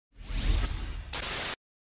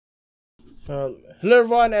Hello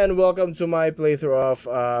everyone and welcome to my playthrough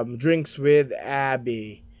of Drinks with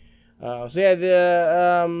Abbey. It's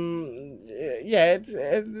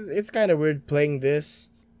kind of weird playing this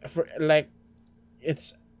for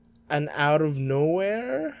it's an out of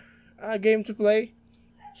nowhere game to play.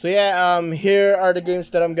 Here are the games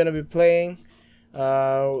that I'm gonna be playing.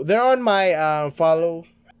 They're on my follow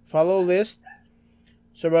list.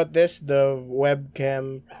 So about this, the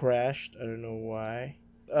webcam crashed. I don't know why.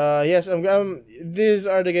 These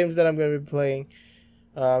are the games that I'm gonna be playing.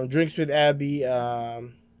 Drinks with Abbey.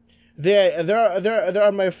 They're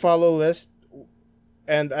on my follow list,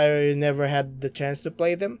 and I never had the chance to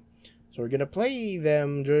play them. So we're gonna play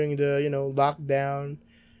them during the lockdown,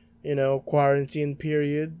 quarantine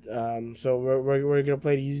period. So we're gonna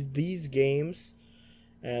play these games,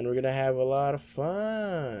 and we're gonna have a lot of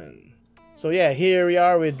fun. So yeah, here we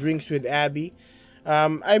are with Drinks with Abbey.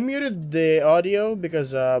 I muted the audio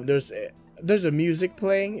because there's a music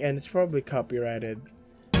playing and it's probably copyrighted.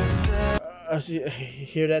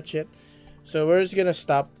 Hear that shit? So we're just gonna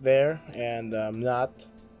stop there and not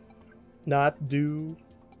do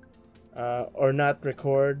or not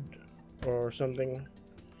record or something,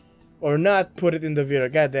 or not put it in the video.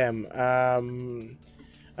 Goddamn. I'm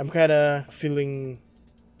kind of feeling.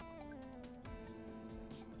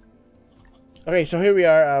 Okay, so here we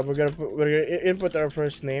are. We're gonna input our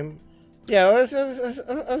first name. Yeah, I was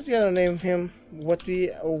gonna name him what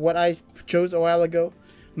I chose a while ago,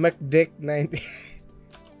 McDick90.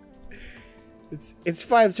 It's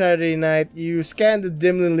 5 Saturday night. You scan the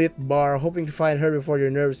dimly lit bar, hoping to find her before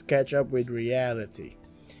your nerves catch up with reality.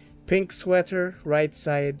 Pink sweater, right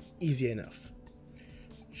side, easy enough.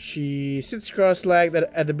 She sits cross-legged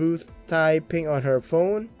at the booth, typing on her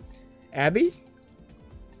phone. Abby?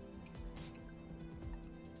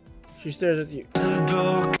 She stares at you.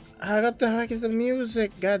 What the heck is the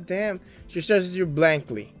music? God damn. She stares at you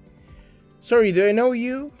blankly. Sorry, do I know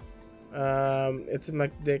you? It's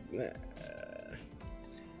McDick.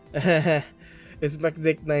 It's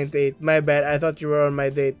McDick98. My bad. I thought you were on my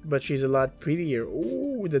date, but she's a lot prettier.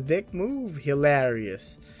 Ooh, the dick move,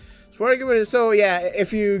 hilarious. So yeah,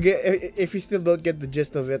 if you still don't get the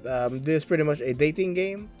gist of it, this is pretty much a dating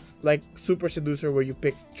game, like Super Seducer, where you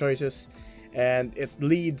pick choices and it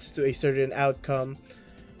leads to a certain outcome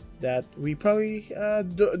that we probably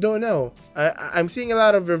don't know. I'm seeing a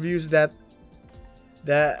lot of reviews that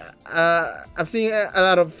I'm seeing a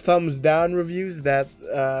lot of thumbs down reviews that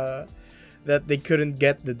they couldn't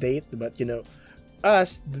get the date, but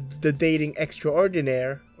us, the dating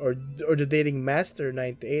extraordinaire or the dating master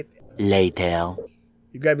 98. Later.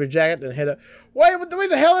 You grab your jacket and head out. Why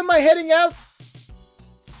the hell am I heading out?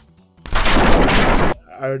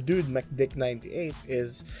 Our dude McDick98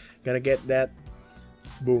 is gonna get that.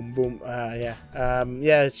 Boom, boom. I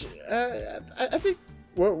think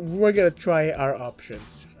we're gonna try our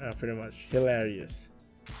options. Pretty much hilarious.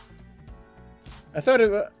 I thought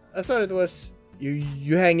it was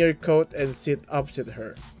you hang your coat and sit opposite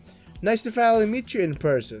her. Nice to finally meet you in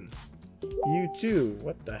person. You too.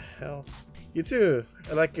 What the hell? You too.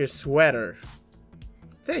 I like your sweater.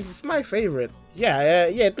 Thanks. It's my favorite. Yeah.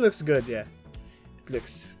 It looks good. Yeah.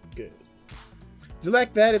 Looks good. Do you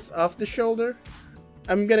like that? It's off the shoulder.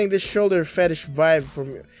 I'm getting this shoulder fetish vibe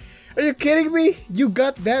from you. Are you kidding me? You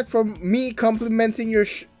got that from me complimenting your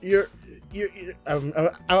I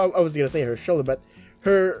was gonna say her shoulder, but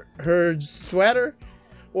her sweater.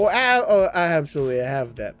 Well, I absolutely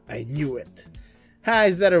have that. I knew it.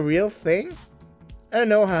 Is that a real thing? I don't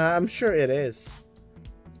know. I'm sure it is.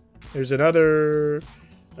 There's another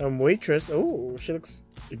waitress. Oh, she looks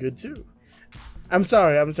good too. I'm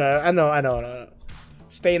sorry. I know.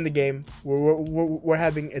 Stay in the game. We're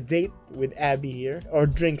having a date with Abby here, or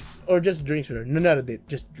drinks, or just drinks with her. No, not a date,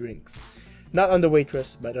 just drinks. Not on the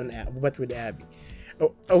waitress, but with Abby.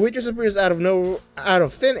 A waitress appears out of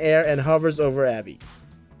thin air and hovers over Abby.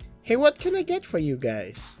 Hey, what can I get for you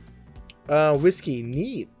guys? Whiskey,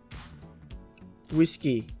 neat.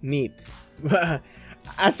 Whiskey, neat.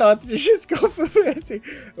 I thought she's complimenting.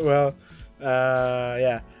 Well,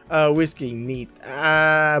 yeah. Whiskey, neat.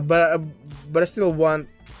 But I still want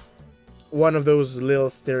one of those little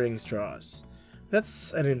stirring straws.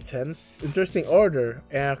 That's an interesting order.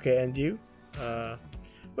 Okay, and you?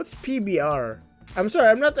 What's PBR? I'm sorry,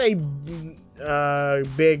 I'm not a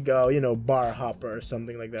big bar hopper or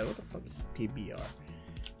something like that. What the fuck is PBR?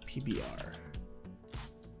 PBR.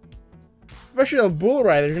 Professional bull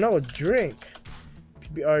rider, no drink.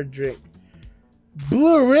 PBR drink.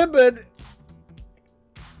 Blue ribbon.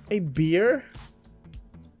 A beer?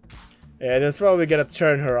 Yeah, that's probably gonna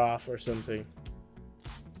turn her off or something.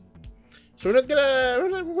 So we're not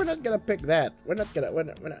gonna pick that. We're not gonna pick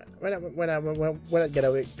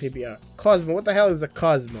PBR. Cosmo. What the hell is a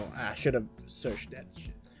Cosmo? I should have searched that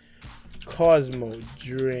shit. Cosmo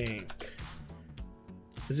drink.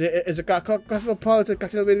 Is a cosmopolitan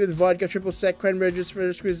cocktail made with vodka, triple sec, cranberry juice,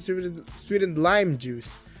 fresh squeezed, sweetened lime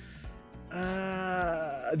juice. Do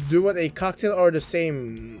you want a cocktail or the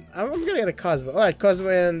same? I'm gonna get a Cosmo. Alright, Cosmo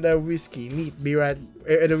and whiskey. Neat. Be right.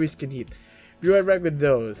 And a whiskey neat. Be right back with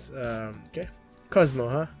those. Okay. Cosmo,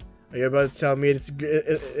 huh? Are you about to tell me it's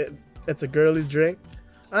a girly drink?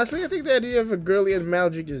 Honestly, I think the idea of a girly and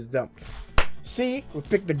mild drink is dumb. See, we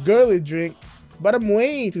picked the girly drink, but I'm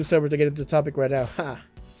way too sober to get into the topic right now. Ha!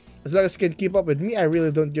 As long as you can keep up with me, I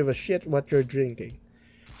really don't give a shit what you're drinking.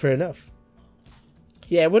 Fair enough.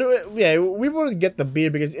 Yeah, we wouldn't get the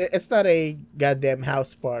beer because it's not a goddamn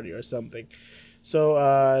house party or something. So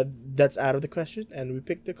that's out of the question, and we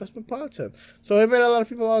picked the Cosmopolitan. So I met a lot of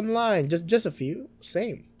people online, just a few.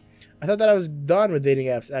 Same. I thought that I was done with dating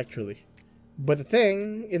apps actually, but the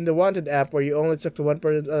thing in the Wanted app where you only talk to one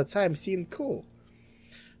person at a time seemed cool,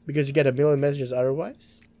 because you get a million messages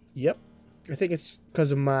otherwise. Yep, I think it's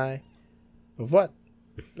because of my what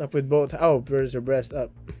up with both. Oh, birds are breast up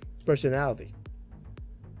personality.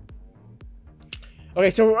 Okay,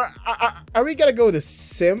 so are we gonna go the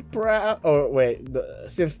simp route? Oh wait, the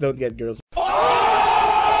simps don't get girls.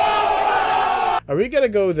 Are we gonna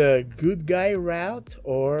go the good guy route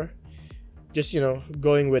or just, you know,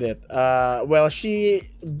 going with it? Well, she,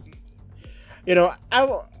 you know,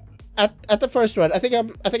 at the first one, I think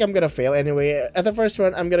I'm gonna fail anyway. At the first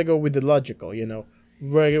one, I'm gonna go with the logical. You know,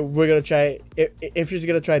 we're gonna try. If she's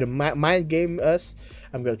gonna try to mind game us,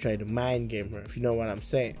 I'm gonna try to mind game her. If you know what I'm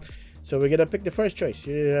saying. So we're gonna pick the first choice.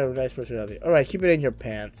 You have a nice personality. Alright, keep it in your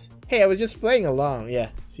pants. Hey, I was just playing along. Yeah,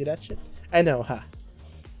 see that shit? I know, huh?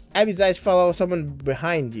 Abby's eyes follow someone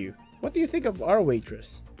behind you. What do you think of our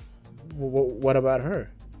waitress? What about her?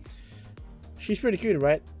 She's pretty cute,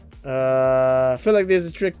 right? I feel like this is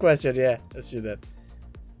a trick question. Yeah, let's do that.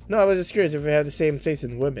 No, I was just curious if we have the same taste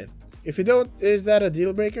in women. If you don't, is that a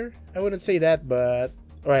deal breaker? I wouldn't say that, but...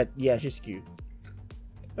 Alright, yeah, she's cute.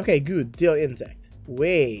 Okay, good. Deal intact.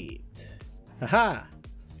 Wait. Haha.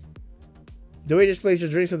 The waiter places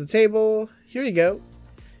your drinks on the table. Here you go.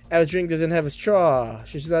 Our drink doesn't have a straw.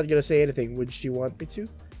 She's not gonna say anything. Would she want me to?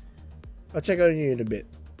 I'll check on you in a bit.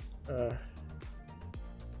 I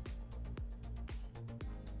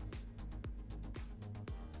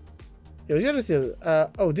was gonna say,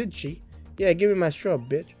 oh, did she? Yeah, give me my straw,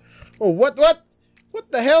 bitch. Oh, what? What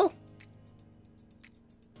the hell?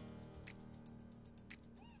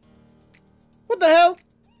 What the hell?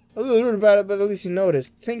 A little rude about it, but at least you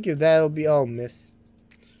noticed. Thank you, that'll be all, miss.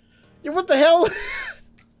 Yeah, what the hell?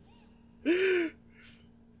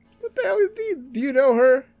 What the hell indeed? Do you know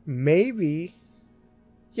her? Maybe.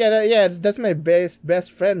 Yeah, that's my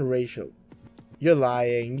best friend, Rachel. You're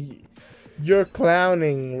lying. You're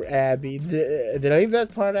clowning, Abby. Did I leave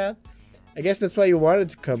that part out? I guess that's why you wanted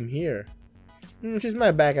to come here. She's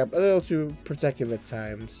my backup, a little too protective at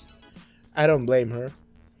times. I don't blame her.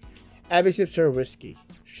 Abby sips her whiskey.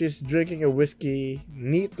 She's drinking a whiskey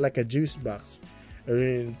neat like a juice box. I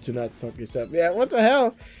mean, to not fuck this up. Yeah, what the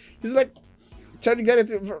hell? He's like trying to get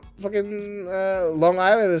into fucking Long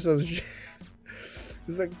Island or some shit.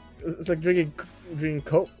 It's like drinking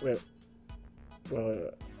Coke.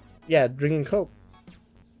 Well, yeah, drinking Coke.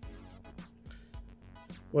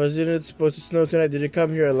 Wasn't it supposed to snow tonight? Did you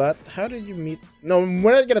come here a lot? How did you meet? No,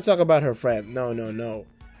 we're not gonna talk about her friend. No.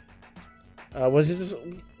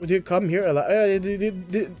 Did you come here a lot?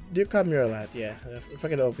 Did you come here a lot? Yeah,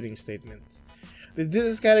 fucking opening statement. This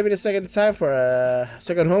is gotta be the second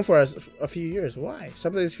home for us a few years. Why?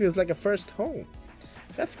 Something that feels like a first home.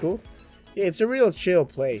 That's cool. Yeah, it's a real chill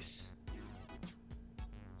place.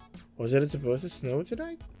 Was it supposed to snow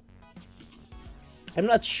tonight? I'm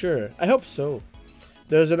not sure. I hope so.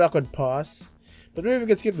 There's an awkward pause, but maybe we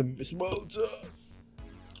can skip the small talk.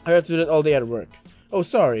 I have to do that all day at work. Oh,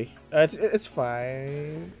 sorry. It's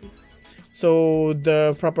fine. So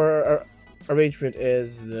the proper arrangement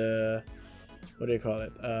is the, what do you call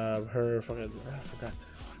it? Her fucking, I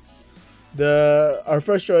forgot. Our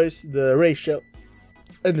first choice, the Rachel,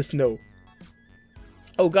 and the snow.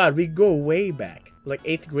 Oh God, we go way back, like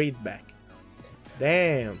 8th grade back.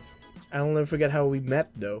 Damn. I'll never forget how we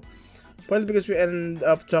met though. Partly because we ended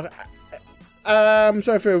up talking. I'm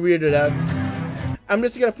sorry for weirded out. I'm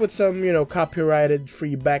just gonna put some, you know, copyrighted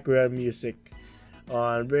free background music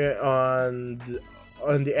on the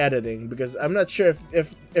editing, because I'm not sure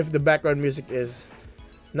if the background music is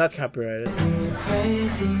not copyrighted.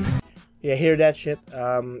 Yeah, hear that shit.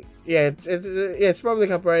 Yeah, it's probably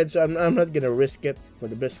copyrighted, so I'm not gonna risk it for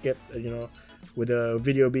the biscuit. With the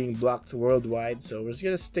video being blocked worldwide, so we're just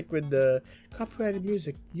gonna stick with the copyrighted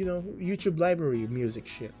music. YouTube library music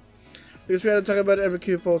shit. Because we had to talk about it every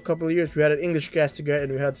for a couple of years. We had an English class together,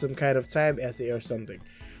 and we had some kind of time essay or something.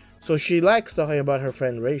 So she likes talking about her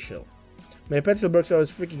friend Rachel. My pencil broke, so I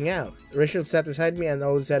was freaking out. Rachel sat beside me and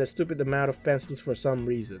always had a stupid amount of pencils for some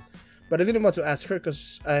reason. But I didn't want to ask her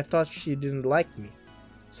because I thought she didn't like me.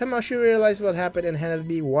 Somehow she realized what happened and handed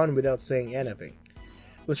me one without saying anything.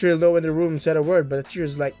 Literally no one in the room said a word, but the teacher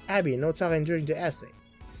was like, "Abby, no talking during the essay."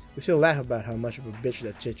 We still laugh about how much of a bitch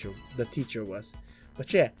the teacher was.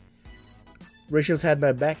 But yeah, Rachel's had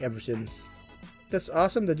my back ever since. That's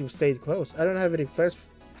awesome that you've stayed close. I don't have any friends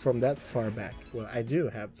from that far back. Well, I do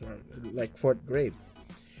have from like 4th grade.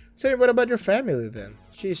 So what about your family then?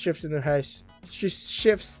 She shifts in her house. She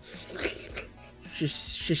shifts.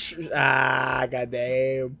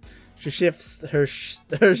 Goddamn. She shifts her.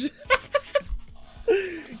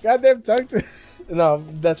 Goddamn tongue to. No,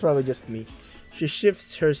 that's probably just me. She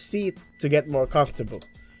shifts her seat to get more comfortable.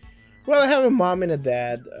 Well, I have a mom and a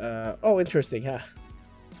dad. Oh, interesting, huh?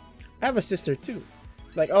 I have a sister too.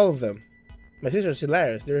 Like all of them. My sister's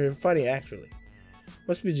hilarious. They're funny, actually.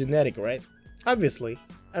 Must be genetic, right? Obviously.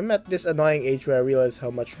 I'm at this annoying age where I realize how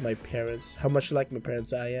much like my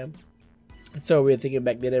parents I am. It's so weird thinking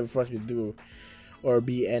back they never forced me to do or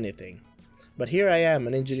be anything. But here I am,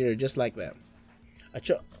 an engineer just like them.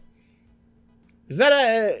 Is that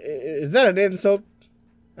an insult?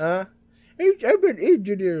 I'm an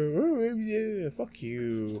engineer. Fuck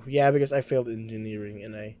you. Yeah, because I failed engineering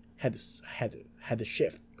and I had to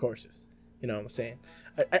shift courses. You know what I'm saying?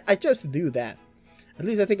 I chose to do that. At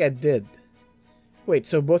least I think I did. Wait,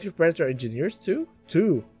 so both your parents are engineers too?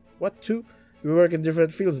 Two? What two? We work in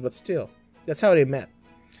different fields, but still. That's how they met.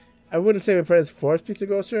 I wouldn't say my parents forced me to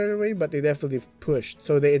go a certain way, but they definitely pushed.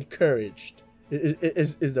 So they encouraged.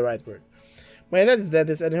 Is the right word. My dad's a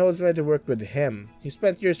dentist and he always wanted to work with him. He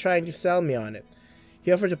spent years trying to sell me on it.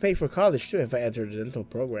 He offered to pay for college too if I entered the dental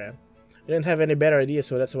program. I didn't have any better idea,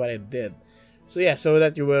 so that's what I did. So yeah, so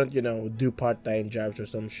that you wouldn't, do part-time jobs or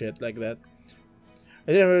some shit like that.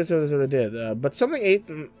 I didn't really know what I did, but something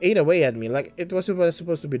ate away at me. Like it wasn't what I was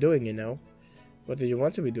supposed to be doing, What did you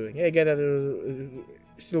want to be doing? Yeah, I get that.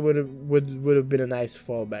 Still would have been a nice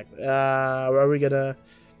fallback. Are we gonna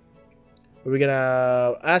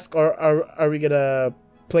ask or are we gonna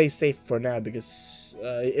play safe for now? Because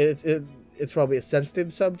it's probably a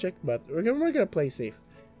sensitive subject, but we're gonna play safe.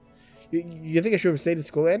 You think I should have stayed in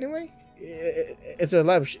school anyway? It's a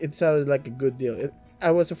lab. It sounded like a good deal.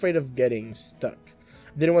 I was afraid of getting stuck.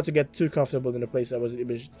 I didn't want to get too comfortable in a place I wasn't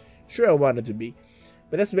even sure I wanted to be.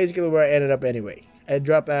 But that's basically where I ended up anyway. I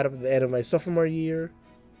dropped out of the end of my sophomore year.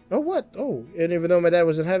 Oh, what? Oh, and even though my dad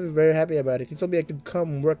wasn't very happy about it, he told me I could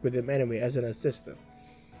come work with him anyway as an assistant.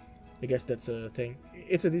 I guess that's a thing.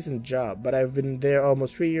 It's a decent job, but I've been there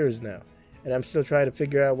almost 3 years now, and I'm still trying to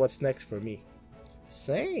figure out what's next for me.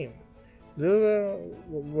 Same.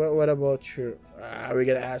 What about your... Are we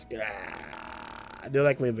gonna ask... do you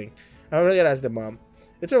like living? I'm really gonna ask the mom.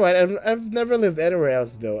 It's alright, I've never lived anywhere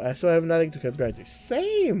else though, so I have nothing to compare to.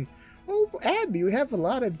 Same! Oh, Abby, we have a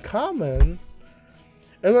lot in common.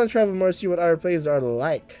 I want to travel more, see what our places are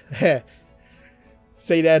like.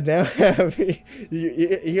 Say that now.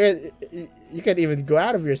 you can't even go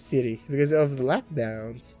out of your city because of the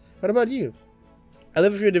lockdowns. What about you? I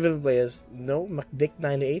live a few different places. No,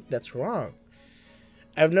 McDick98, that's wrong.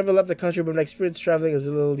 I've never left the country, but my experience traveling a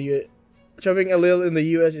little in the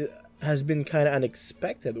US has been kind of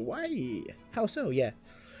unexpected. Why? How so? Yeah.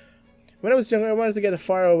 When I was younger, I wanted to get as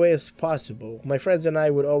far away as possible. My friends and I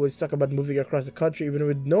would always talk about moving across the country even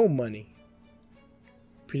with no money.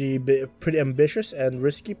 Pretty ambitious and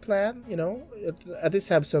risky plan, At least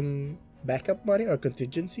have some backup money or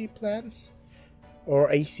contingency plans.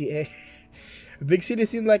 Or ACA. Big cities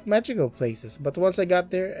seemed like magical places, but once I got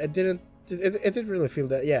there, it didn't really feel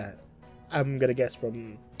that. Yeah, I'm gonna guess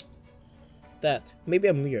from that. Maybe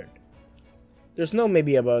I'm weird. There's no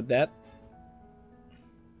maybe about that.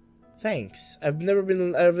 Thanks. I've never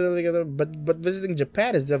been together, but visiting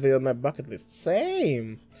Japan is definitely on my bucket list.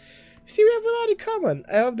 Same. See, we have a lot in common.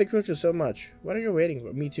 I love the culture so much. What are you waiting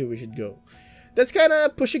for? Me too. We should go. That's kind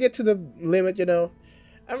of pushing it to the limit,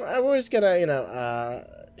 I'm always gonna,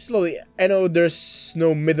 slowly. I know there's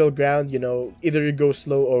no middle ground, Either you go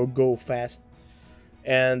slow or go fast,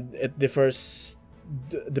 and it differs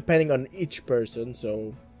depending on each person.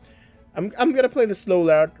 So I'm gonna play the slow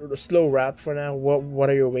route for now. What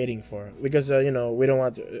are you waiting for? Because we don't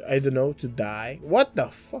want to, I don't know, to die. What the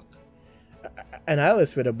fuck? An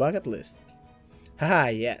Alice with a bucket list. Haha,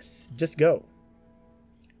 yes. Just go.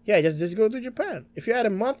 Yeah, just go to Japan. If you had a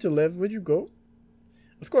month to live, would you go?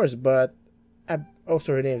 Of course, but...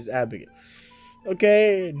 also, her name is Abigail.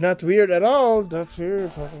 Okay, not weird at all. That's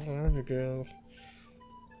weird. Abigail.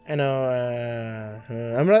 I know,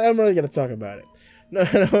 I'm not gonna talk about it. No,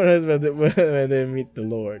 when they meet the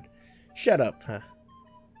Lord. Shut up, huh?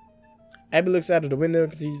 Abby looks out of the window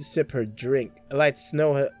and continues to sip her drink. A light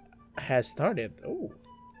snow has started. Oh.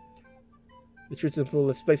 The shoots and pool.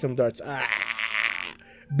 Let's play some darts. Ah!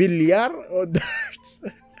 Billiard or darts?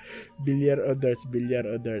 Billiard or darts? Billiard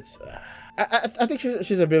or darts? I think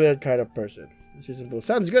she's a billiard kind of person. Shoots and pool.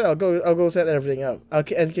 Sounds good. I'll go set everything up.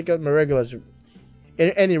 And kick out my regulars.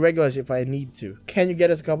 Any regulars if I need to. Can you get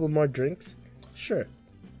us a couple more drinks? Sure.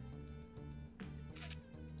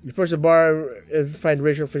 You approach the bar and find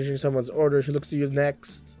Rachel finishing someone's order. She looks to you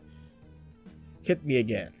next. Hit me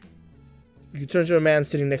again. You turn to a man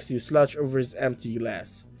sitting next to you, slouch over his empty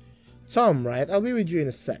glass. Tom, right? I'll be with you in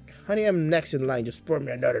a sec. Honey, I'm next in line. Just pour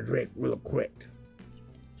me another drink real quick.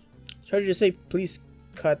 Sorry, did you say please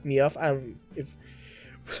cut me off?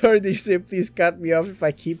 Sorry, did you say please cut me off if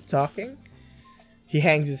I keep talking? He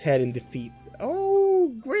hangs his head in defeat. Oh,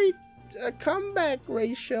 great comeback,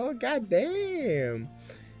 Rachel. Goddamn.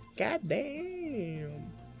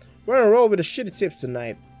 Goddamn. We're on a roll with the shitty tips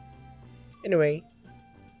tonight. Anyway,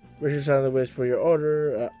 Rachel's on the list for your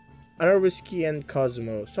order. Another whiskey and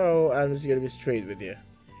Cosmo. So I'm just gonna be straight with you.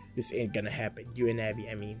 This ain't gonna happen. You and Abby,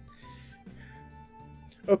 I mean.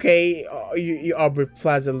 Okay, you Aubrey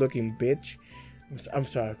Plaza looking bitch. I'm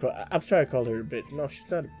sorry I called her a bitch. No, she's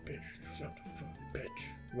not a bitch. She's not a bitch.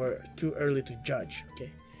 We're too early to judge,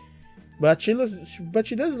 okay? But she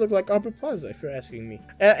does look like Aubrey Plaza, if you're asking me.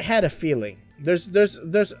 I had a feeling. There's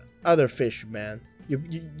other fish, man.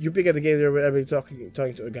 You pick at the game there with everybody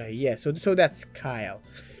talking to a guy. Yeah, so that's Kyle.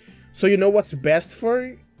 So you know what's best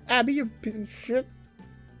for Abby, you piece of shit?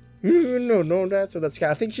 You know that, so that's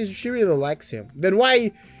Kyle. I think she really likes him. Then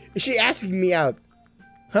why is she asking me out?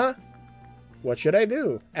 Huh? What should I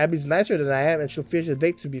do? Abby's nicer than I am and she'll finish the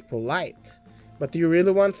date to be polite. But do you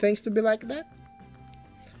really want things to be like that?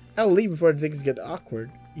 I'll leave before things get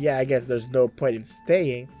awkward. Yeah, I guess there's no point in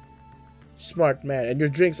staying. Smart man, and your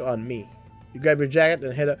drink's on me. You grab your jacket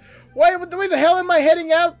and head up. Why the hell am I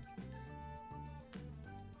heading out?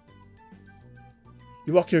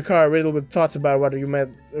 You walk to your car riddled with thoughts about what you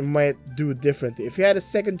might do differently. If you had a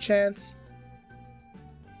second chance.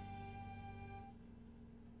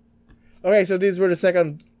 Okay, so these were the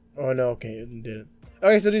second. Oh no, okay, it didn't.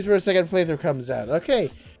 Okay, so these were the second playthrough comes out. Okay.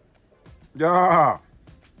 Yeah.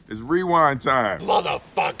 It's rewind time.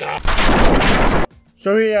 Motherfucker!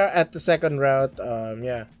 So we are at the second route.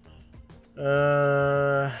 Yeah.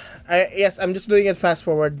 Yes, I'm just doing it fast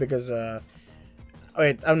forward because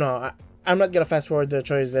wait, I'm not gonna fast forward the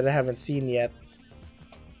choice that I haven't seen yet.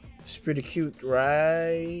 She's pretty cute,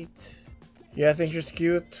 right? Yeah, I think she's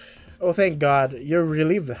cute. Oh, thank God. You're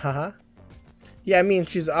relieved, haha. Yeah, I mean,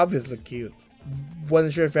 she's obviously cute.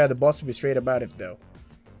 Wasn't sure if I had the balls to be straight about it though.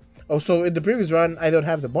 Oh, so in the previous run, I don't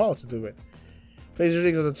have the balls to do it. Place your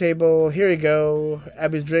drinks on the table. Here you go.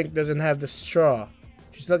 Abby's drink doesn't have the straw.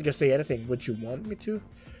 She's not gonna say anything. Would you want me to?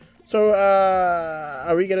 So,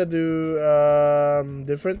 are we gonna do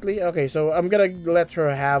differently? Okay, so I'm gonna let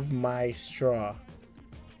her have my straw.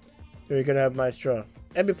 You're gonna have my straw.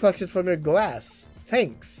 Abby plucks it from your glass.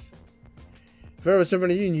 Thanks. Very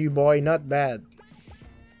serving you, new boy. Not bad.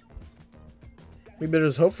 Maybe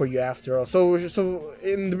there's hope for you after all. So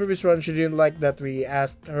in the previous run, she didn't like that we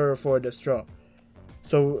asked her for the straw.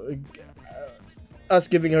 So us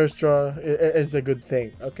giving her straw is a good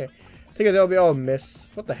thing. Okay, I think they'll be all miss.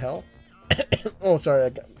 What the hell? Oh,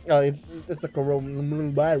 sorry. It's the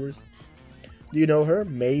coronavirus. Do you know her?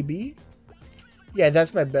 Maybe. Yeah,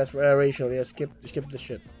 that's my best Rachel. Yeah, skip the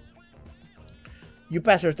shit. You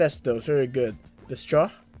passed her test though, so you're good. The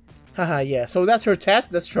straw? Haha, yeah. So that's her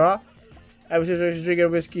test. The straw. I was just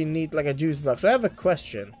drinking whiskey neat like a juice box. So I have a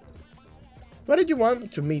question. Why did you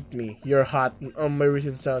want to meet me? You're hot. Oh, my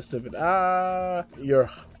reason sounds stupid. You're.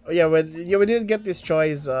 Yeah, we didn't get this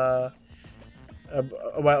choice. A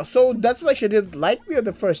while. So that's why she didn't like me on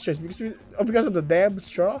the first choice because of the damn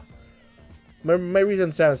straw. My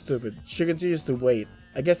reason sounds stupid. She continues to wait.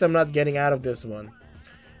 I guess I'm not getting out of this one.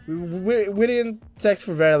 We didn't text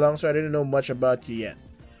for very long, so I didn't know much about you yet.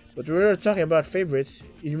 But we were talking about favorites.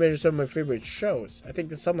 You mentioned some of my favorite shows. I think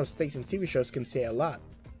that someone's takes in TV shows can say a lot.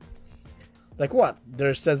 Like what?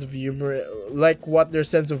 Their sense of humor, like what their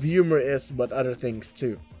sense of humor is, but other things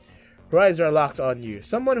too. Her eyes are locked on you.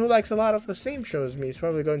 Someone who likes a lot of the same shows as me is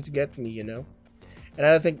probably going to get me, you know. And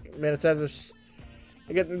I don't think many types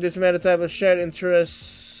of shared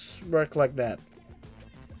interests work like that.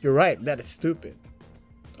 You're right, that is stupid.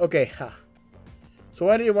 Okay, ha. So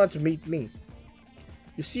why do you want to meet me?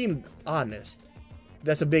 You seemed honest.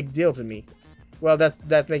 That's a big deal to me. Well,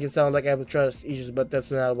 that makes it sound like I have trust issues, but that's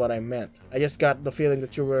not what I meant. I just got the feeling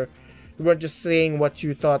that you weren't just saying what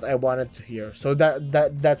you thought I wanted to hear. So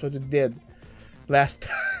that's what you did last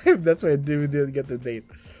time. That's why we didn't get the date.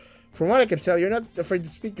 From what I can tell, you're not afraid to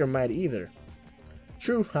speak your mind either.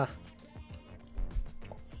 True, huh?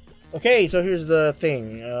 Okay, so here's the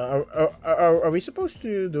thing. Are we supposed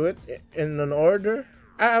to do it in an order?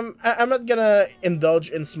 I'm not gonna indulge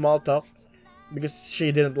in small talk because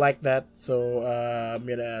she didn't like that. So I'm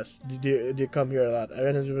gonna ask, do you come here a lot?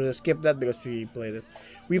 I'm gonna skip that because we played it.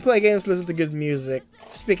 We play games, listen to good music.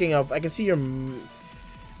 Speaking of, I can see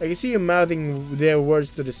you mouthing their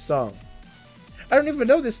words to this song. I don't even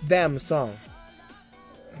know this damn song.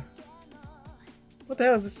 What the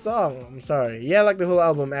hell is this song? I'm sorry. Yeah, I like the whole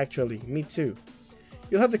album actually. Me too.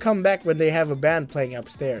 You'll have to come back when they have a band playing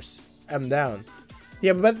upstairs. I'm down.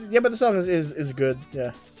 Yeah, but the song is good.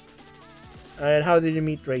 Yeah. And how did you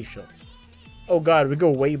meet Rachel? Oh God, we go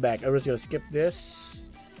way back. I'm just gonna skip this.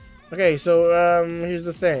 Okay, so here's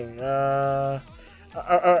the thing. Are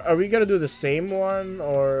we gonna do the same one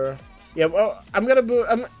or? Yeah, well, I'm gonna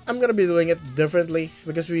be doing it differently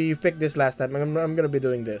because we picked this last time. I'm gonna be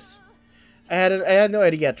doing this. I had no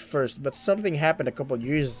idea at first, but something happened a couple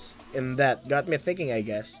years in that got me thinking, I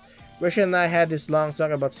guess. Rachel and I had this long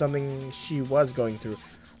talk about something she was going through.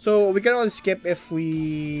 So we can only skip if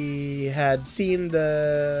we had seen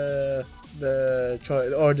the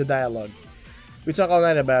choice or the dialogue. We talked all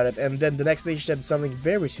night about it, and then the next day she said something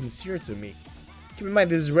very sincere to me. Keep in mind,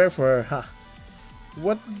 this is rare for her, huh?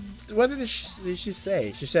 What did she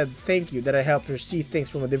say? She said, thank you, that I helped her see things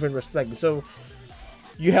from a different perspective. So,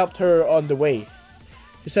 you helped her on the way.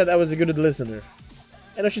 She said I was a good listener.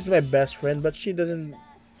 I know she's my best friend, but she didn't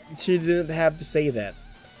have to say that.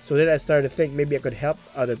 So then I started to think maybe I could help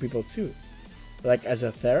other people too. Like as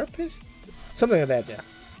a therapist? Something like that, yeah.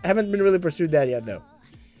 I haven't been really pursued that yet though.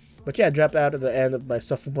 But yeah, I dropped out at the end of my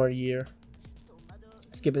sophomore year.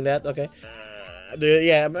 Skipping that, okay.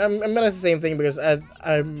 Yeah, I'm gonna say the same thing because I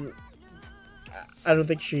don't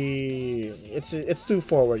think it's too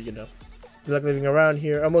forward, you know. Like living around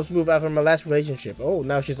here, almost moved out from my last relationship. Oh,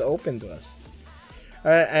 now she's open to us.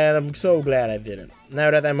 And I'm so glad I didn't. Now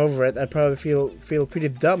that I'm over it, I'd probably feel pretty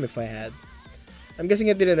dumb if I had. I'm guessing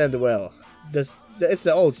it didn't end well. It's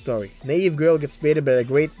the old story. Naive girl gets baited by a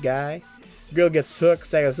great guy. Girl gets hooked.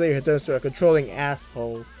 Seconds later, he turns to a controlling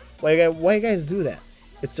asshole. Why you guys do that?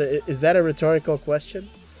 Is that a rhetorical question?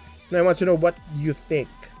 Now I want to know what you think.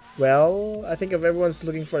 Well, I think if everyone's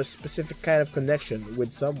looking for a specific kind of connection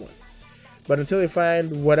with someone. But until you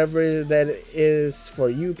find whatever that is for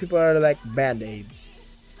you, people are like band-aids.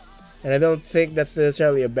 And I don't think that's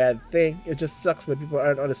necessarily a bad thing. It just sucks when people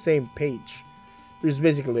aren't on the same page. Which is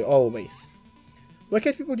basically always. Why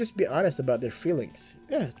can't people just be honest about their feelings?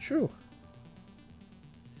 Yeah, true.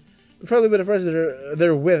 Preferably with the person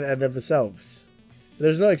they're with and themselves.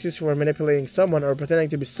 There's no excuse for manipulating someone or pretending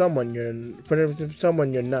to be someone you're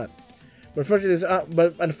not. But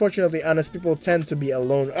unfortunately, honest people tend to be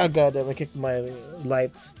alone. Oh God, I kicked my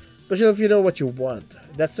lights. Especially if you know what you want.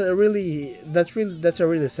 That's a really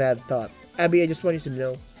sad thought. Abby, I just want you to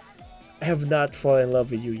know, I have not fallen in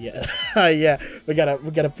love with you yet. Yeah, we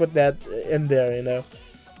gotta put that in there, you know.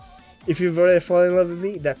 If you've already fallen in love with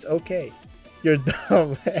me, that's okay. You're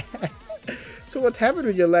dumb. So what happened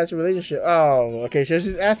with your last relationship? Oh, okay. So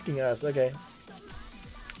she's asking us. Okay.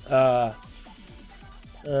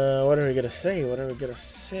 What are we gonna say?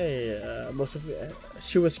 Most of it,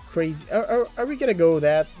 she was crazy. Are we gonna go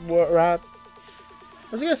that route?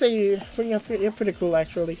 I was gonna say you're pretty cool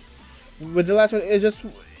actually. With the last one, it just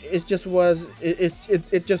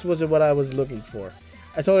wasn't what I was looking for.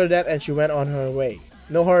 I told her that, and she went on her way.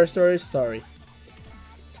 No horror stories. Sorry.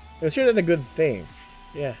 It was sure that a good thing.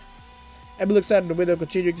 Yeah. Abby looks out the window,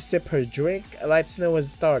 continuing to sip her drink. A light snow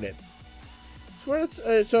has started.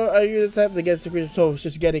 So are you the type that gets the creature? So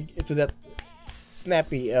she's getting into that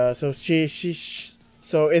snappy.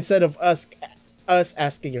 So instead of us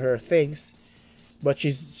asking her things, but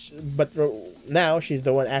now she's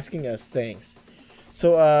the one asking us things.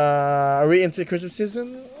 So are we into Christmas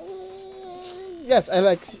season? Yes, I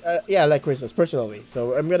like Christmas personally.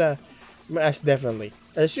 So I'm gonna ask definitely.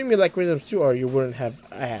 I assume you like Christmas too, or you wouldn't have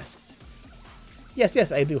asked.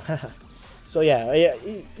 Yes, I do. So yeah.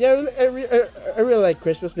 I really like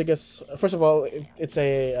Christmas because first of all, it's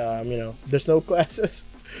a there's no classes.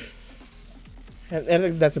 And I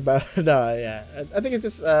think that's about no, yeah. I think it's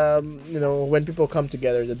just you know, when people come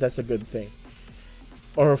together, that's a good thing.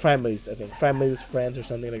 Or families, I think families, friends, or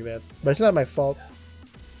something like that. But it's not my fault.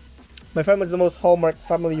 My family is the most Hallmark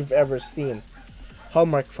family you've ever seen.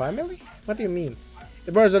 Hallmark family? What do you mean?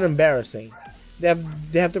 The bars are embarrassing. They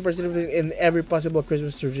have to participate in every possible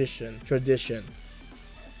Christmas tradition.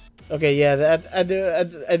 Okay, yeah, that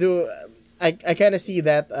I kind of see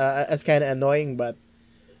that as kind of annoying, but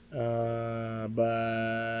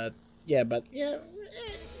yeah,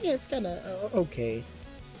 it's kind of okay.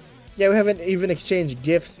 Yeah, we haven't even exchanged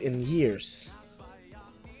gifts in years.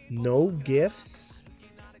 No gifts?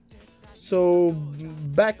 So,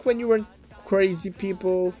 back when you weren't crazy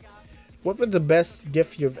people, what was the best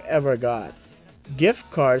gift you've ever got? Gift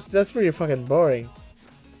cards? That's pretty fucking boring.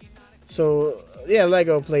 So, yeah,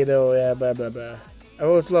 Lego, Play-Doh, yeah, blah blah blah. I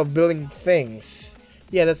always love building things.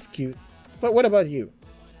 Yeah, that's cute. But what about you?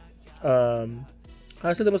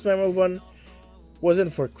 Honestly, the most memorable one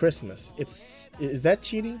wasn't for Christmas. Is that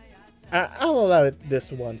cheating? I'll allow it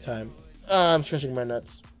this one time. I'm scratching my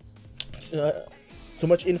nuts. Too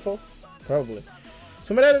much info? Probably.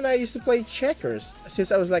 So my dad and I used to play checkers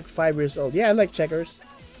since I was like 5 years old. Yeah, I like checkers.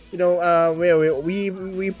 You know,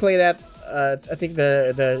 we play that. I think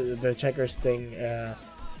the checkers thing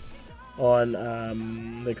on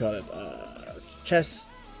they call it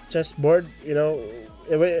chessboard. You know,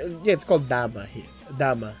 yeah, it's called dama here.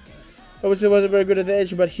 Dama. Obviously, wasn't very good at the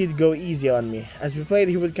edge, but he'd go easy on me. As we played,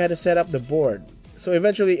 he would kind of set up the board. So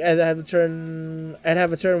eventually, I'd have a turn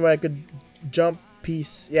where I could jump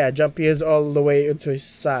pieces all the way into his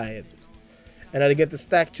side, and I'd get to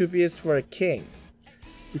stack 2 pieces for a king,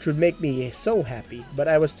 which would make me so happy. But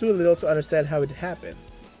I was too little to understand how it happened.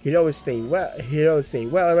 He'd always say, "Well,"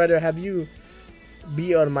 I'd rather have you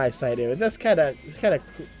be on my side." It's kind of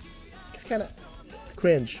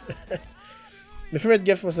cringe. My favorite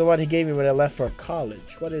gift was the one he gave me when I left for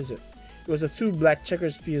college. What is it? It was a 2 black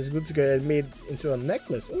checkers pieces glued together and made into a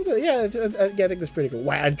necklace. Oh, yeah, I think that's pretty cool.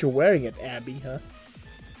 Why aren't you wearing it, Abby, huh?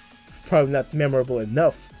 Probably not memorable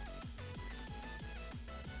enough.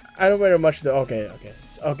 I don't wear much though.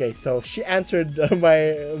 Okay, so she answered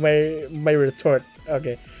my retort.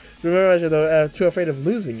 Okay. Remember, though, too afraid of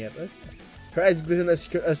losing it. Okay. Her eyes glisten as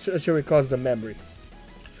she recalls the memory.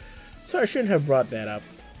 So I shouldn't have brought that up.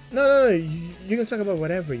 No, you can talk about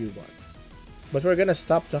whatever you want. But we're gonna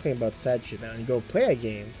stop talking about sad shit now and go play a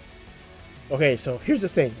game. Okay, so here's the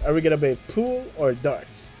thing. Are we gonna play pool or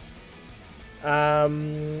darts?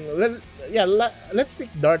 Let's pick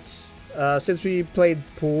darts. Since we played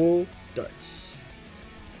pool, darts.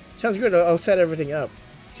 Sounds good. I'll set everything up.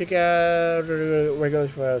 Check out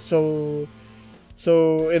regular. So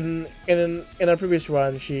in our previous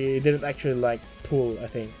run, she didn't actually like pool, I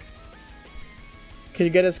think. Can you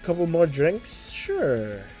get us a couple more drinks?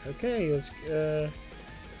 Sure. Okay, let's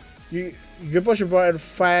you push your bar and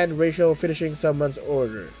find Rachel finishing someone's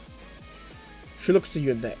order. She looks to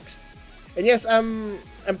you next. And yes, I'm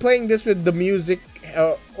playing this with the music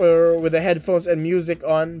or with the headphones and music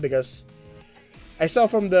on because I saw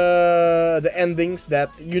from the endings that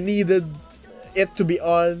you needed it to be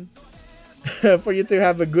on for you to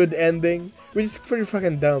have a good ending, which is pretty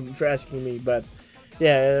fucking dumb if you're asking me, but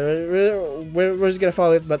yeah, we're just gonna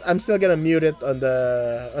follow it, but I'm still gonna mute it on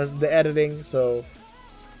the editing, so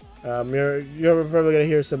you're probably gonna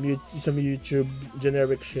hear some YouTube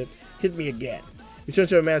generic shit. Hit me again. You turn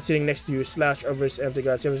to a man sitting next to you, slash over his empty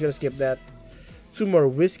glass. I'm just gonna skip that. 2 more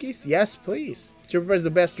whiskeys? Yes, please. She prepares the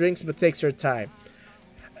best drinks, but takes her time.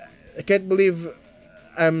 I can't believe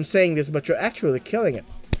I'm saying this, but you're actually killing it.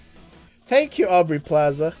 Thank you, Aubrey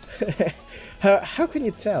Plaza. How can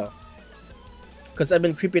you tell? Because I've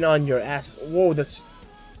been creeping on your ass. Whoa, that's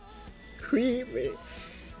creepy.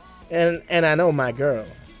 And I know my girl.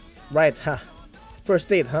 Right, huh? First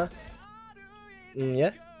date, huh?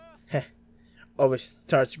 Yeah? Heh. Always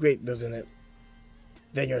starts great, doesn't it?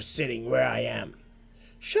 Then you're sitting where I am.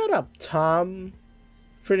 Shut up, Tom.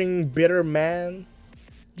 Freaking bitter man.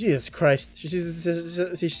 Jesus Christ. She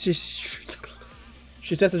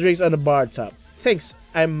sets the drinks on the bar top. Thanks,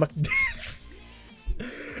 I'm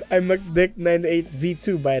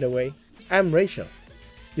McDick98V2, by the way. I'm Rachel.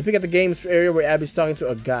 You pick at the games area where Abby's talking to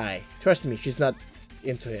a guy. Trust me, she's not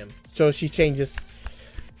into him. So she changes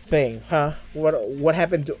thing, huh? What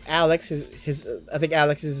happened to Alex? I think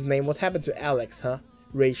Alex is his name. What happened to Alex, huh?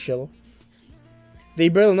 Rachel. They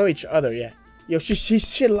barely know each other, yeah. Yo,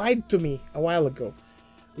 she lied to me a while ago.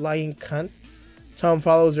 Lying cunt. Tom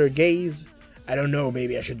follows her gaze. I don't know,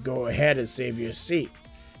 maybe I should go ahead and save your seat.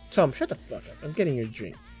 Tom, shut the fuck up. I'm getting your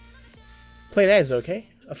drink. Play nice, okay?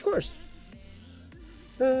 Of course.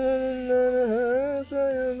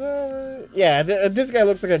 Yeah, this guy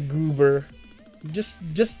looks like a goober. Just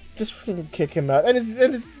freaking kick him out. And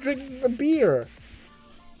it's drinking a beer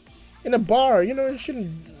in a bar. You know, you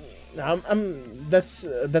shouldn't.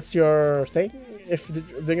 That's your thing. If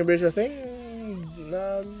drinking a beer is your thing,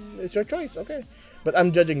 it's your choice. Okay, but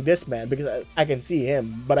I'm judging this man because I can see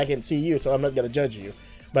him, but I can see you, so I'm not gonna judge you.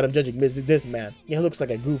 But I'm judging this man. He looks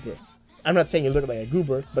like a goober. I'm not saying you look like a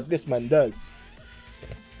goober, but this man does.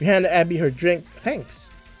 You hand Abby her drink. Thanks.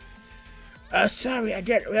 Sorry, I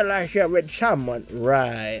didn't realize you're with someone.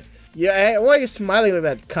 Right. Yeah, why are you smiling like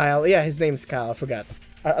that, Kyle? Yeah, his name's Kyle. I forgot.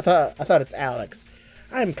 I thought it's Alex.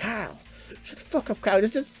 I'm Kyle. Shut the fuck up, Kyle.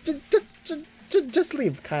 Just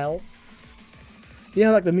leave, Kyle. Yeah,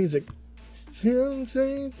 I like the music. I'm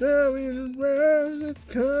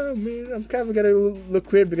kind of gonna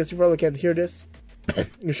look weird because you probably can't hear this.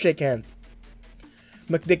 You shake hand.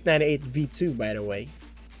 McDick98 V2, by the way.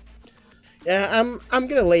 Yeah, I'm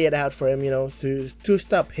gonna lay it out for him, you know, to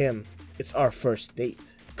stop him. It's our first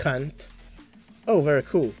date, cunt. Oh, very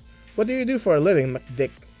cool. What do you do for a living,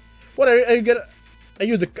 McDick? What are you gonna? Are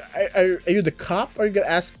you the cop? Are you gonna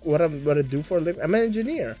ask what I'm gonna do for a living? I'm an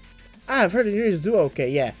engineer. I've heard engineers do okay.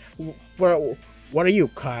 Yeah. What are you,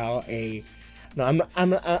 Kyle? No, I'm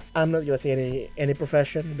not gonna say any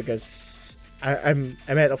profession because I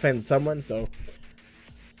might offend someone. So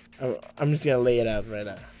I'm just gonna lay it out right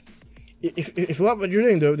now. If you love what you're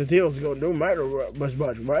doing, though, the deal's going no matter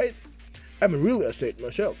much, right? I'm a real estate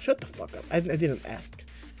myself. Shut the fuck up. I didn't ask.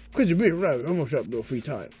 Cause you're being around, almost have no free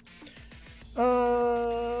time. Are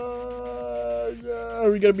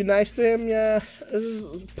we gonna be nice to him? Yeah.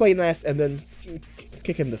 Just play nice and then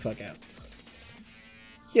kick him the fuck out.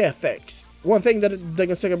 Yeah, thanks. One thing that I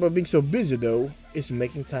can say about being so busy, though, is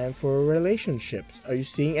making time for relationships. Are you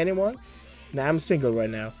seeing anyone? Nah, I'm single right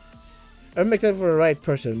now. I make time for the right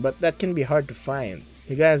person, but that can be hard to find.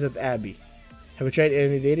 You guys at Abbey, have you tried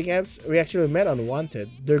any dating apps? We actually met on Wanted.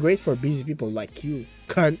 They're great for busy people like you,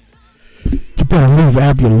 cunt. You better leave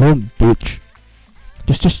Abbey alone, bitch.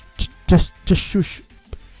 Just shush.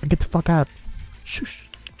 Get the fuck out. Shush.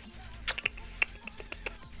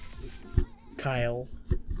 Kyle,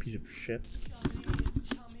 piece of shit.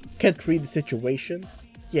 Can't read the situation.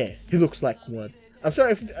 Yeah, he looks like one. I'm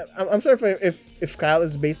sorry if Kyle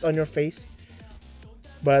is based on your face,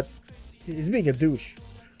 but he's being a douche.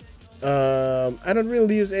 I don't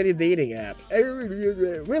really use any dating app.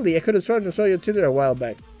 Really, I could have sworn I saw your Tinder a while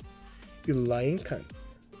back. You lying cunt.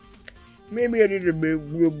 Maybe I need to be.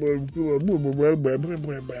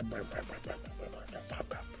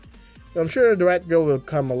 I'm sure the right girl will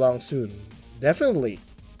come along soon. Definitely.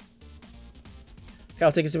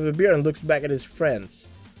 Kyle takes a sip of beer and looks back at his friends.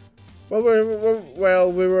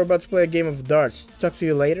 Well, we were about to play a game of darts. Talk to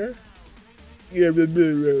you later? Yeah,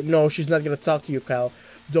 no, she's not gonna talk to you, Kyle.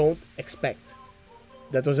 Don't expect.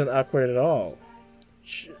 That wasn't awkward at all.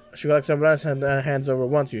 She collects some rounds and hands over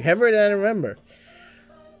one to you. Heavier than I remember.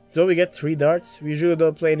 Don't we get 3 darts? We usually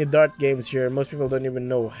don't play any dart games here. Most people don't even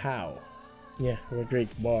know how. Yeah, we're a great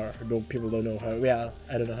bar. People don't know how. Yeah,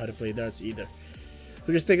 I don't know how to play darts either.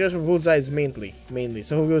 We just take this from both sides mainly.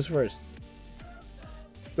 So who goes first?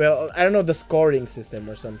 Well, I don't know the scoring system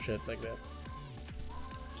or some shit like that.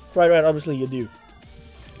 Right, obviously you do.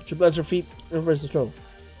 She plants her feet, reverse the throw.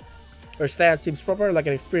 Her stance seems proper, like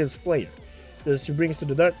an experienced player. As she brings to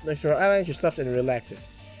the dart next to her eye, she stops and relaxes.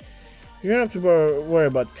 You don't have to worry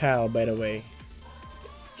about Kyle, by the way.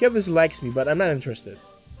 He obviously likes me, but I'm not interested.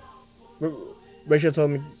 Rachel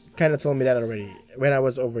kinda told me that already, when I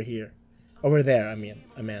was over here. Over there, I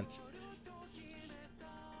meant.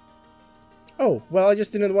 Oh, well, I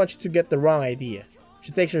just didn't want you to get the wrong idea.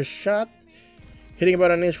 She takes her shot, hitting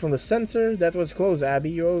about an inch from the center. That was close,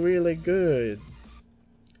 Abby. You're really good.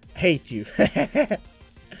 Hate you.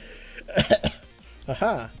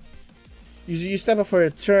 Haha. You step up for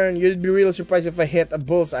a turn. You'd be really surprised if I hit a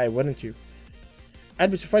bullseye, wouldn't you?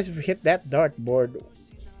 I'd be surprised if you hit that dartboard.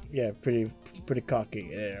 Yeah, pretty cocky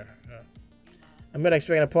there. I'm gonna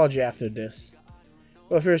expect an apology after this.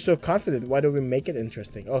 Well, if you're so confident, why don't we make it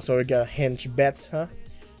interesting? Oh, so we got hinge bets, huh?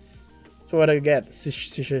 So what do you get?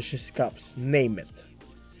 She scoffs. Name it.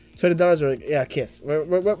 $20 or yeah, kiss. What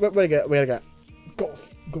do you get? We gotta go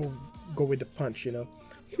with the punch, you know.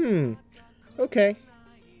 Okay.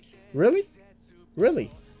 Really?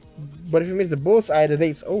 But if you miss the bullseye, the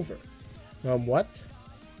date's over. What?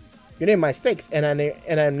 You named my stakes, and I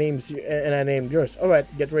named yours. All right,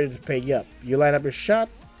 get ready to pay up. You line up your shot.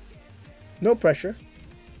 No pressure.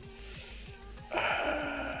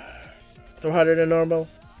 Throw harder than normal.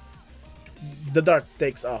 The dart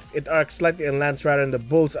takes off. It arcs slightly and lands right on the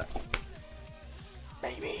bullseye.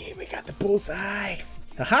 Baby. got the bullseye.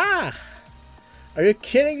 Haha! Are you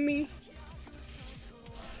kidding me?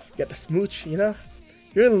 Got the smooch, you know?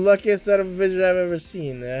 You're the luckiest son of a bitch I've ever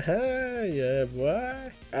seen. Yeah,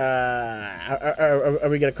 boy. Are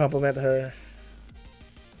we gonna compliment her?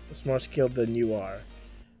 It's more skilled than you are.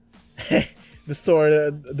 What do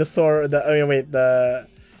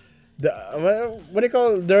you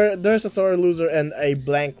call it? There's a sore loser and a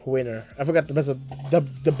blank winner. I forgot the best of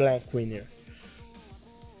the blank winner.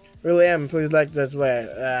 Really am. Please like that's why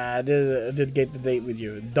I did get the date with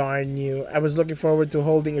you. Darn you. I was looking forward to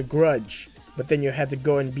holding a grudge, but then you had to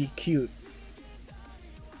go and be cute.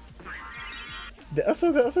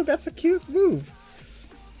 Also that's a cute move.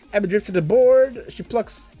 Abbey drifts to the board. She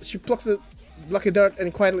plucks the lucky dart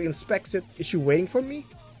and quietly inspects it. Is she waiting for me?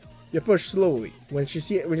 You push slowly. When she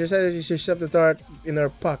says it, she shoves the dart in her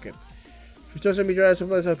pocket. She turns to me, your eyes,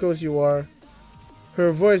 surprised how close you are.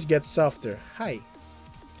 Her voice gets softer. Hi.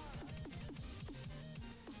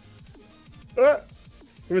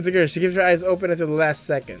 She keeps her eyes open until the last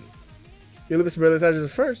second. Your lips barely touches it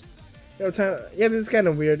first. Yeah, this is kind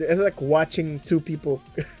of weird. It's like watching two people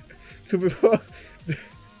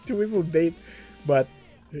date, but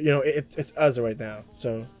you know it's us right now.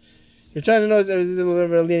 So you're trying to notice every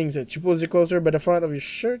little leaning. She pulls you closer by the front of your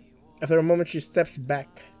shirt. After a moment, she steps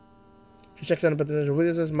back. She checks on the potential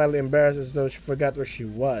witnesses, mildly embarrassed as though she forgot where she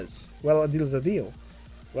was. Well, a deal's a deal,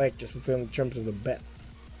 right? Just fulfilling the terms of the bet.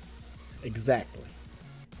 Exactly.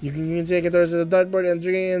 You can take it towards the dartboard and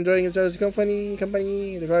enjoying each other's company.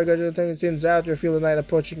 The car gradually thins out. You feel the night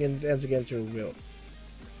approaching and ends against your will.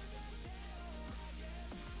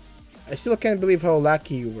 I still can't believe how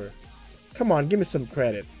lucky you were. Come on, give me some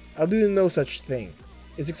credit. I'll do no such thing.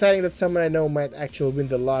 It's exciting that someone I know might actually win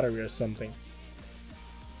the lottery or something.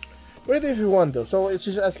 What do you think if we won though? So it's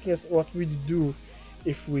just asking us what we do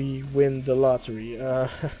if we win the lottery.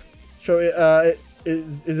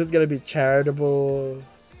 Is it gonna be charitable?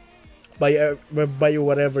 Buy you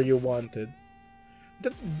whatever you wanted.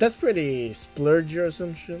 That's pretty splurgy or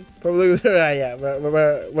some shit. Probably yeah.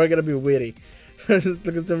 We're gonna be witty.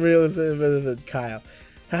 Look at some real benefit, Kyle.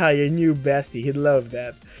 Haha, your new bestie. He'd love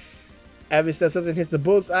that. Abbey steps up and hits the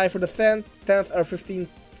bullseye for the 10th or 15th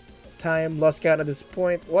time. Lost count at this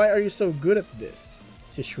point. Why are you so good at this?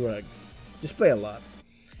 She shrugs. Just play a lot.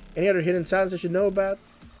 Any other hidden sounds I should know about?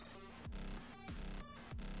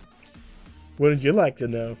 Wouldn't you like to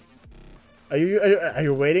know? Are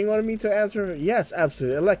you waiting on me to answer? Yes,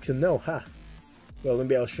 absolutely. I'd like to know, huh? Well,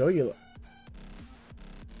 maybe I'll show you.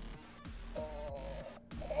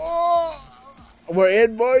 We're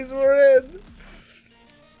in, boys. We're in.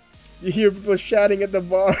 You hear people shouting at the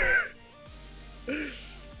bar.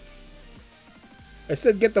 I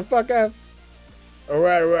said, get the fuck out.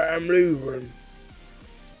 Alright, I'm leaving.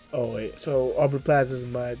 Oh wait, so Aubrey Plaza's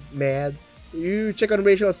mad. You check on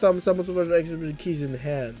Rachel, someone's with keys in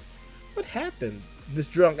hand. What happened? This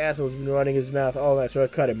drunk asshole's been running his mouth all night, so I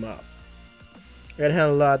cut him off. I got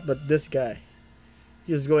handled a lot, but this guy,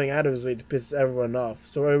 he's going out of his way to piss everyone off.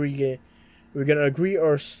 So are we gonna agree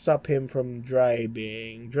or stop him from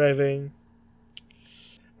driving?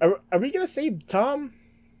 Are we gonna save Tom?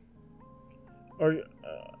 Or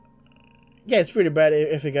yeah, it's pretty bad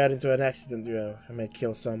if he got into an accident. You know, I might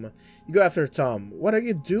kill someone. You go after Tom. What are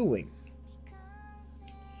you doing?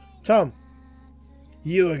 Tom,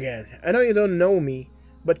 you again. I know you don't know me,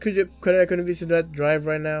 but could I convince you to not drive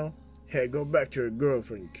right now? Hey, go back to your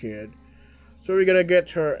girlfriend, kid. So we're gonna get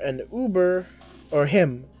her an Uber, or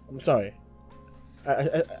him. I'm sorry.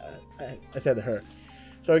 I said her.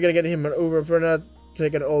 So we're gonna get him an Uber for not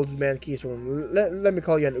taking an old man keys from him. Let me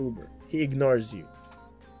call you an Uber. He ignores you.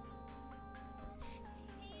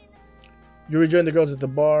 You rejoin the girls at the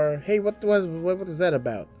bar. Hey, what was that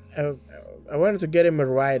about? I wanted to get him a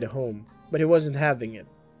ride home, but he wasn't having it.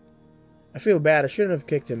 I feel bad. I shouldn't have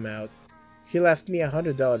kicked him out. He left me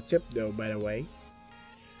 $100 tip though, by the way.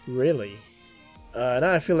 Really?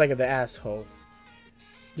 Now I feel like the asshole.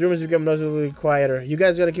 The room has become noticeably quieter. You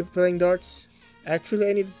guys gotta keep playing darts? Actually,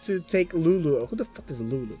 I need to take Lulu. Who the fuck is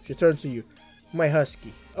Lulu? She turns to you. My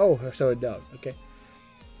husky. Oh, sorry, dog. Okay.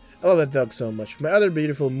 I love that dog so much. My other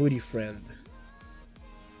beautiful, moody friend.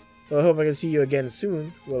 Well, I hope I can see you again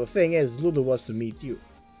soon. Well, the thing is, Lulu wants to meet you.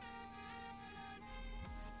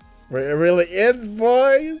 We're really in,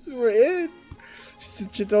 boys. We're in.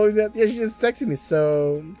 She told me that. Yeah, she just texted me.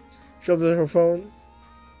 So, she opened her phone.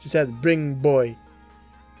 She said, "Bring boy,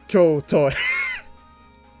 throw toy."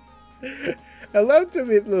 I love to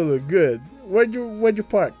meet Lulu. Good. Where'd you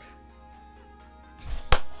park?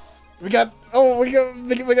 We got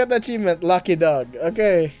the achievement. Lucky dog.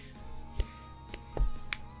 Okay.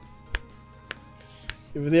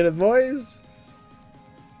 We did it, boys.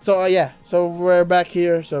 So yeah, so we're back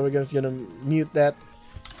here. So we're just gonna mute that.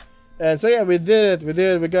 And so yeah, we did it. We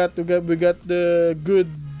did. We got the good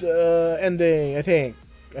ending. I think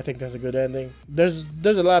that's a good ending. There's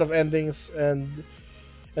a lot of endings, and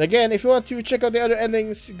again, if you want to check out the other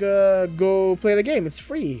endings, go play the game. It's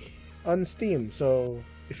free on Steam. So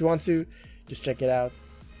if you want to, just check it out.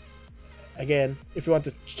 Again, if you want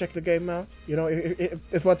to check the game out, you know, if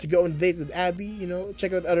you want to go on a date with Abbey, you know,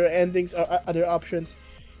 check out other endings or other options.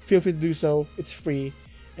 Feel free to do so. It's free,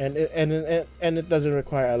 and it doesn't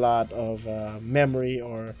require a lot of memory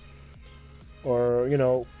or you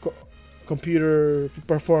know computer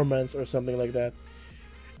performance or something like that.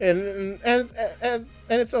 And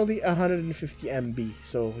it's only 150 MB,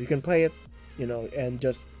 so you can play it, you know, and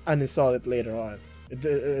just uninstall it later on.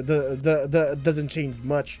 It doesn't change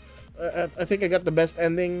much. I think I got the best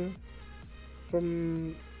ending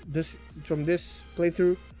from this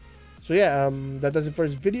playthrough. So yeah, that does it for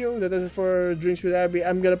this video. That does it for Drinks with Abbey.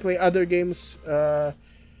 I'm gonna play other games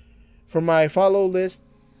from my follow list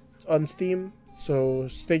on Steam. So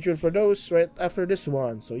stay tuned for those right after this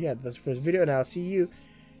one. So yeah, that's the first video, and I'll see you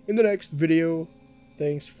in the next video.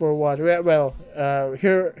 Thanks for watching. Well,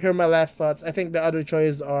 here are my last thoughts. I think the other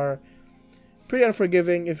choices are pretty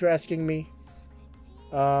unforgiving if you're asking me.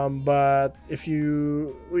 But if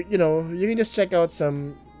you know, you can just check out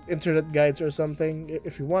some internet guides or something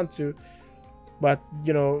if you want to. But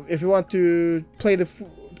you know, if you want to play it,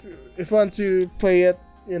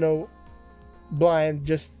 you know, blind,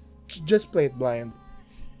 just play it blind.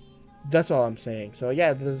 That's all I'm saying. So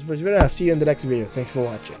yeah, this is the first video. I'll see you in the next video. Thanks for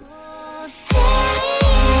watching.